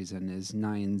this reason, is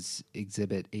 9s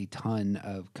exhibit a ton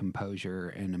of composure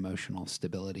and emotional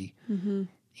stability. Mm-hmm.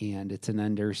 And it's an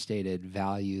understated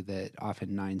value that often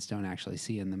 9s don't actually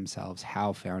see in themselves,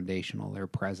 how foundational their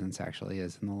presence actually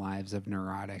is in the lives of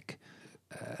neurotic,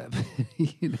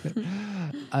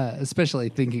 especially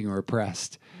thinking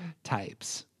repressed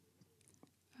types.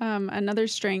 Another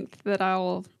strength that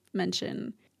I'll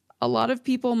mention, a lot of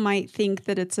people might think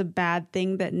that it's a bad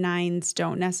thing that 9s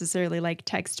don't necessarily like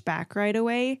text back right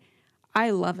away. I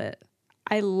love it.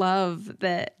 I love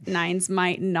that 9s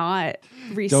might not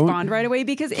respond right away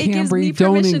because it gives me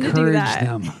permission to do that.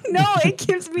 Them. No, it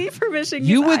gives me permission.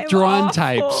 You withdrawn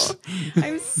types.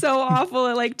 I'm so awful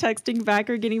at like texting back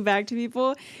or getting back to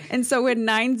people. And so when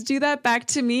 9s do that back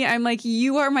to me, I'm like,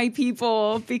 you are my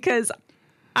people, because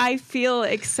I feel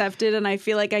accepted and I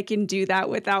feel like I can do that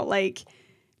without like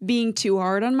being too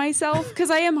hard on myself, because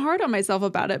I am hard on myself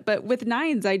about it. But with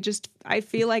 9s, I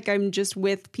feel like I'm just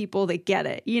with people that get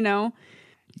it, you know?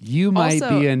 You might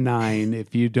be a 9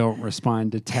 if you don't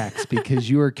respond to text because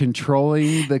you are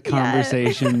controlling the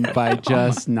conversation by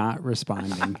just not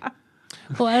responding.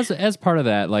 Well, as part of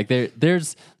that, like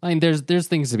there's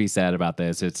things to be said about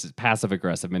this. It's passive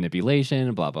aggressive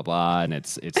manipulation, blah blah blah, and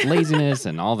it's laziness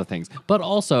and all the things. But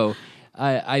also,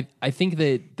 I think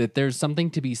that there's something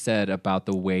to be said about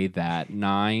the way that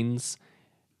 9s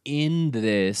in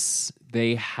this,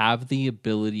 they have the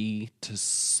ability to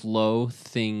slow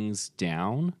things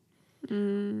down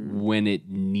when it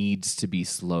needs to be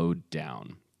slowed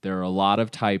down. There are a lot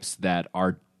of types that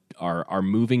are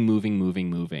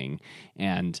moving,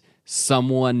 and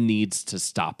someone needs to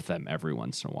stop them every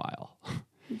once in a while.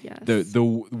 Yes.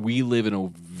 We live in a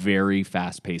very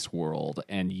fast-paced world,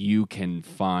 and you can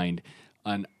find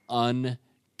an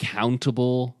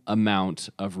uncountable amount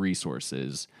of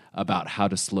resources about how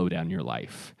to slow down your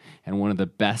life. And one of the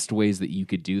best ways that you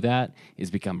could do that is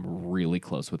become really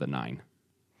close with a 9.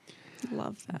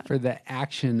 Love that. For the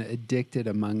action addicted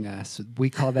among us, we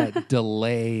call that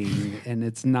delaying, and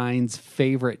it's 9's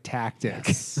favorite tactic.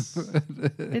 Yes.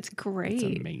 It's great.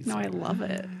 It's amazing. No, I love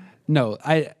it. No,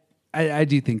 I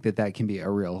do think that can be a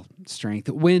real strength.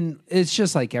 When it's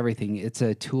just like everything, it's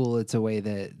a tool, it's a way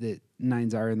that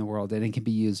 9s are in the world, and it can be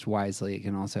used wisely. It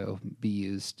can also be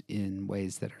used in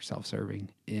ways that are self-serving,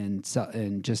 and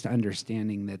just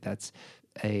understanding that that's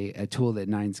a tool that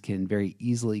 9s can very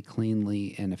easily,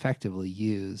 cleanly, and effectively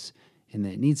use, and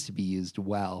that it needs to be used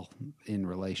well in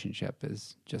relationship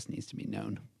just needs to be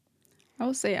known. I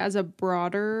will say, as a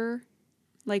broader,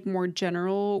 like more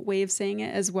general way of saying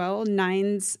it as well,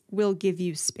 9s will give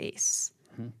you space.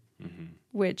 Mm-hmm.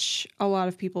 which a lot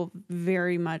of people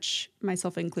very much,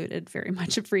 myself included, very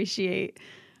much appreciate.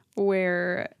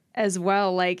 Where as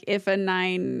well, like if a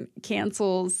 9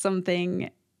 cancels something,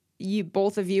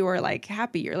 both of you are like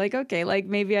happy. You're like, okay, like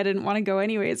maybe I didn't want to go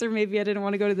anyways, or maybe I didn't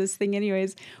want to go to this thing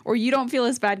anyways. Or you don't feel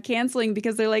as bad canceling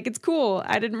because they're like, it's cool.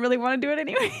 I didn't really want to do it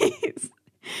anyways.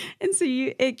 And so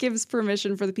it gives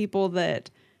permission for the people that,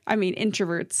 I mean,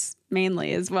 introverts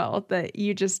mainly as well, that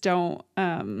you just don't,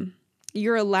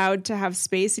 you're allowed to have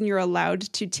space and you're allowed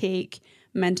to take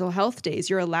mental health days.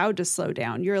 You're allowed to slow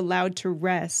down. You're allowed to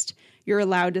rest. You're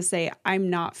allowed to say, I'm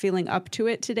not feeling up to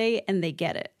it today, and they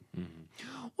get it.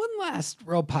 One last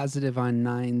real positive on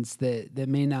 9s that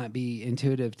may not be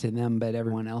intuitive to them, but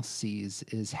everyone else sees,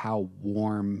 is how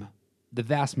warm the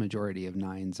vast majority of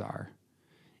 9s are.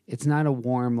 It's not a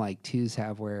warm like 2s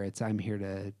have where it's, I'm here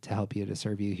to help you, to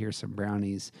serve you, here's some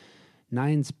brownies.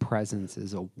 9's presence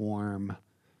is a warm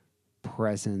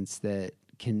presence that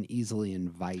can easily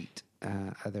invite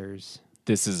others.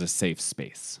 This is a safe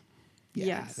space. Yeah,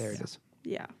 Yes. there it is.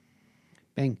 Yeah.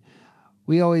 Bang.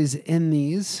 We always end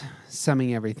these,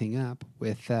 summing everything up,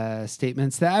 with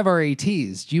statements that I've already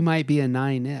teased. You might be a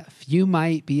 9 if. You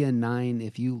might be a 9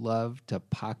 if you love to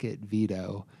pocket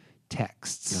veto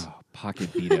texts. Oh, Pocket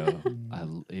Veto.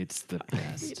 It's the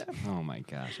best. Oh my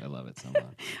gosh, I love it so much.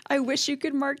 I wish you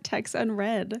could mark text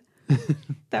unread.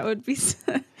 That would be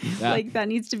like, that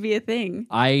needs to be a thing.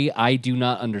 I do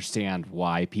not understand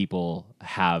why people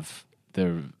have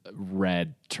the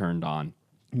red turned on.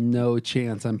 No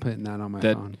chance I'm putting that on my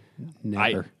phone.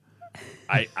 Never.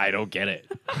 I don't get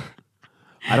it.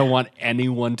 I don't want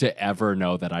anyone to ever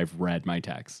know that I've read my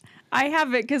text. I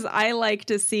have it because I like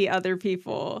to see other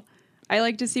people. I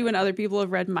like to see when other people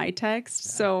have read my text.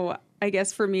 So I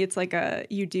guess for me, it's like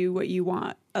you do what you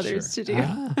want others to do.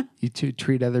 You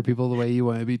treat other people the way you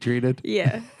want to be treated.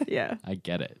 Yeah. I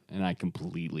get it, and I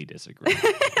completely disagree.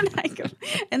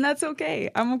 And that's okay.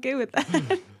 I'm okay with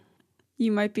that.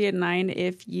 You might be a 9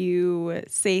 if you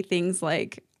say things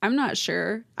like, I'm not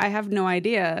sure. I have no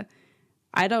idea.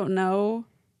 I don't know.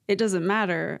 It doesn't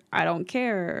matter. I don't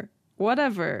care.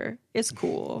 Whatever. It's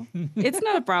cool. It's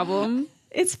not a problem.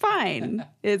 It's fine.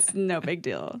 It's no big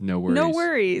deal. No worries. No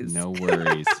worries. No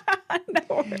worries. No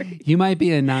worries. You might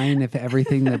be a 9 if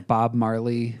everything that Bob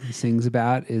Marley sings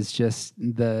about is just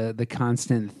the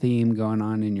constant theme going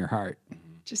on in your heart.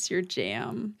 Just your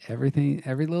jam. Everything,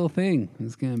 every little thing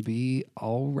is going to be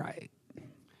all right.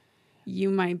 You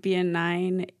might be a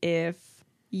 9 if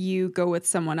you go with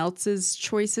someone else's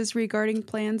choices regarding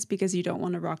plans because you don't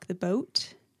want to rock the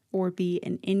boat or be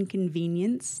an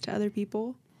inconvenience to other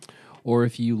people. Or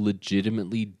if you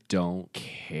legitimately don't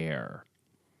care.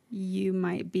 You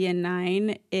might be a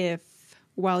 9 if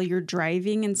while you're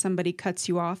driving and somebody cuts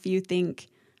you off, you think,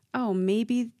 oh,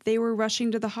 maybe they were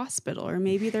rushing to the hospital or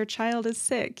maybe their child is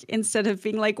sick, instead of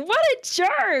being like, what a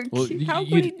jerk. Well,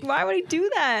 Why would he do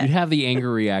that? You'd have the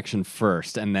anger reaction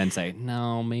first and then say,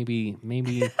 no, maybe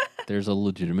there's a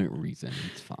legitimate reason.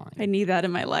 It's fine. I need that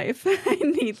in my life. I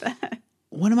need that.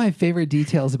 One of my favorite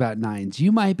details about 9s,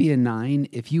 you might be a 9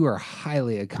 if you are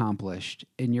highly accomplished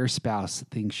and your spouse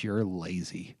thinks you're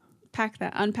lazy.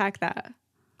 Unpack that.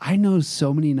 I know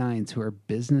so many 9s who are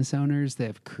business owners that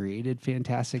have created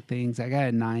fantastic things. I got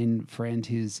a 9 friend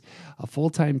who's a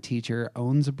full-time teacher,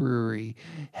 owns a brewery,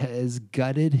 has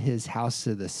gutted his house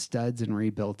to the studs and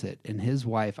rebuilt it. And his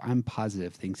wife, I'm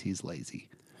positive, thinks he's lazy.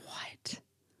 What?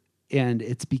 And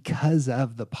it's because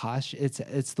of the posh.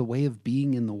 It's the way of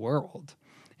being in the world.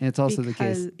 And it's also the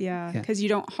case. Yeah, because you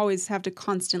don't always have to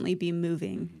constantly be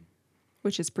moving,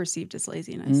 which is perceived as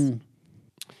laziness.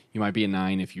 You might be a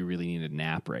 9 if you really need a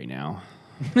nap right now.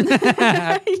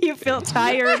 You feel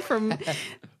tired from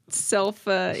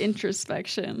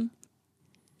self-introspection.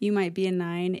 You might be a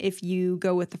 9 if you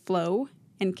go with the flow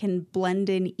and can blend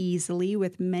in easily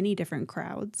with many different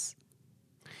crowds.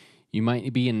 You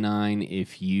might be a 9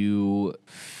 if you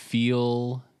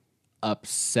feel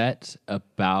upset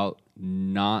about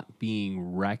not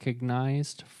being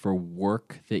recognized for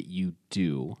work that you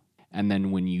do. And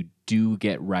then when you do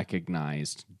get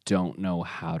recognized, don't know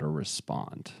how to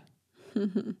respond.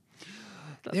 That's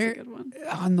a good one.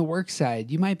 On the work side,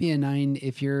 you might be a 9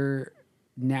 if you're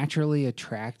naturally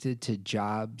attracted to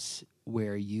jobs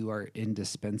where you are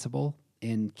indispensable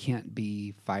and can't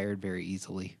be fired very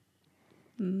easily.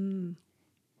 You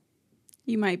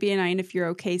might be a 9 if you're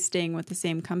okay staying with the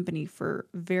same company for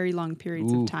very long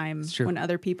periods of time when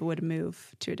other people would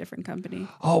move to a different company.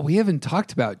 Oh, we haven't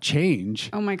talked about change.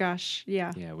 Oh my gosh.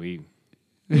 Yeah. Yeah, You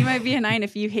might be a 9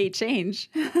 if you hate change.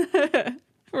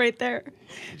 Right there.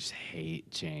 I just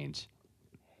hate change.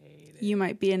 You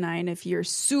might be a 9 if you're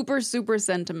super, super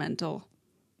sentimental.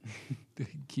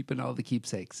 Keeping all the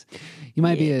keepsakes. You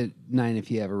might be a 9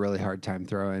 if you have a really hard time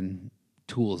throwing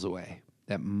tools away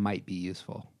that might be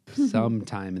useful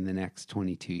sometime in the next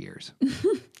 22 years.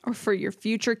 Or for your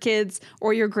future kids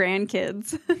or your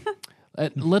grandkids.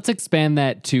 Let's expand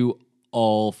that to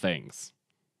all things.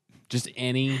 Just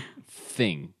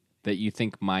anything that you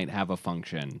think might have a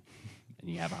function and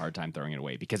you have a hard time throwing it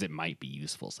away because it might be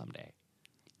useful someday.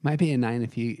 Might be a 9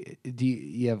 if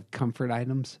you have comfort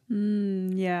items.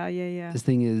 Yeah. This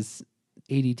thing is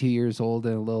 82 years old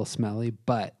and a little smelly,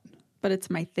 but But it's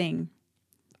my thing.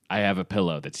 I have a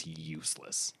pillow that's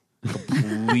useless.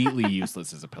 Completely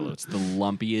useless as a pillow. It's the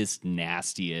lumpiest,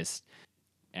 nastiest,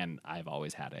 and I've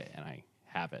always had it, and I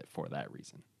have it for that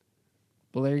reason.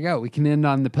 well, there you go. We can end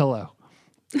on the pillow.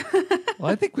 Well,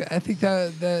 I think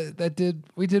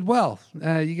we did well.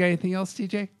 You got anything else,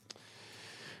 TJ?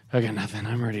 I got nothing.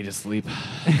 I'm ready to sleep.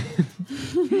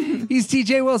 He's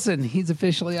TJ Wilson. He's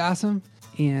officially awesome.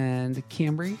 And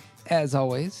Cambry, as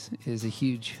always, is a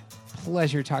huge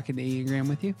pleasure talking to Enneagram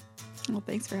with you. Well,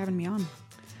 thanks for having me on.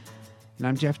 And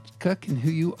I'm Jeff Cook, and who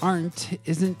you aren't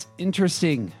isn't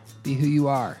interesting. Be who you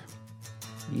are.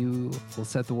 You will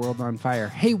set the world on fire.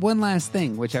 Hey, one last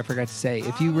thing, which I forgot to say.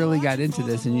 If you really got into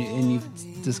this and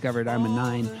you've discovered I'm a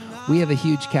 9, we have a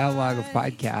huge catalog of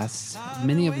podcasts.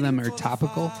 Many of them are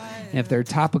topical. And if they're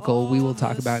topical, we will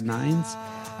talk about 9s.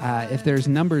 If there's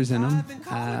numbers in them,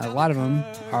 a lot of them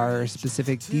are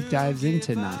specific deep dives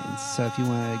into 9s. So if you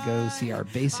want to go see our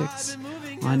basics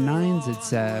on 9s,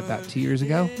 it's about 2 years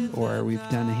ago, or we've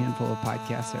done a handful of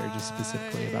podcasts that are just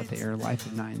specifically about the inner life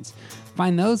of 9s.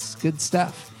 Find those, good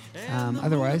stuff.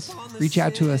 Otherwise, reach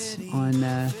out to us on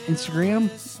Instagram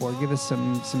or give us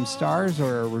some stars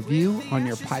or a review on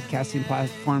your podcasting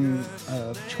platform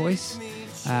of choice.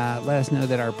 Let us know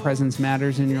that our presence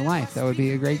matters in your life. That would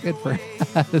be a great good for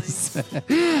us.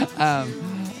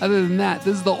 Other than that,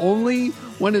 this is the only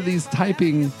one of these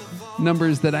typing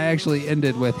numbers that I actually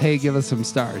ended with, hey, give us some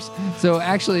stars. So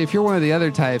actually, if you're one of the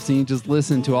other types and you just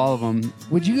listen to all of them,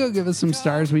 would you go give us some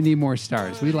stars? We need more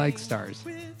stars. We like stars.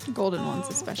 Golden ones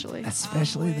especially.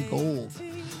 Especially the gold.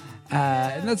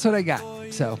 And that's what I got.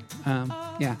 So,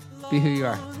 yeah, be who you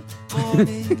are.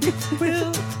 Morning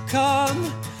will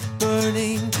come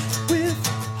burning with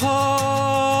heart.